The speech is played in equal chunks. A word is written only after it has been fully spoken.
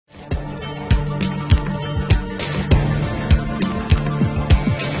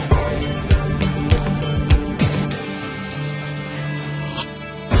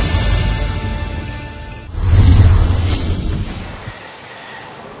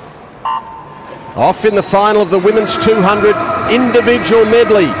Off in the final of the women's 200 individual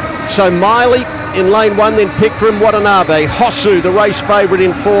medley. So Miley in lane 1, then Pickram, Watanabe, Hosszu, the race favourite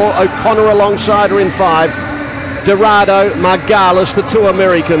in 4, O'Connor alongside her in 5, Dorado, Margalis, the 2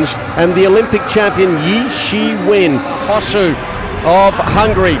 Americans, and the Olympic champion Yi Shi Wen. Hosszu of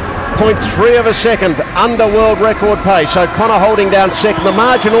Hungary, 0.3 of a second under world record pace. O'Connor holding down second. The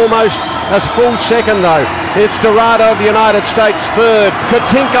margin almost as full second though. It's Dorado of the United States third.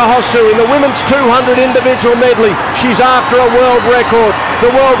 Katinka Hosszu in the women's 200 individual medley. She's after a world record.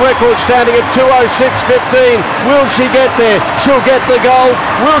 The world record standing at 2:06.15. Will she get there? She'll get the gold.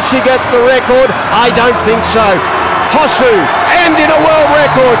 Will she get the record? I don't think so. Hosszu, and in a world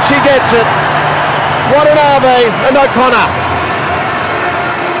record, she gets it. Watanabe and O'Connor.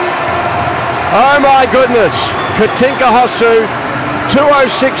 Oh my goodness. Katinka Hosszu,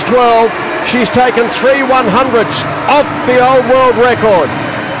 2:06.12. She's taken 3/100ths off the old world record.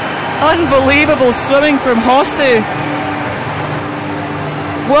 Unbelievable swimming from Hosszu.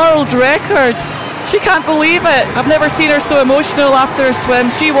 World record. She can't believe it. I've never seen her so emotional after a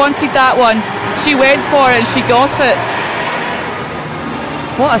swim. She wanted that one. She went for it and she got it.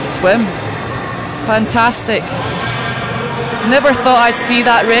 What a swim. Fantastic. Never thought I'd see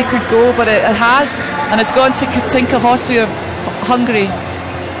that record go, but it has, and it's gone to Katinka Hosszu of Hungary.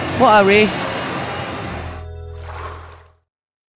 What a race.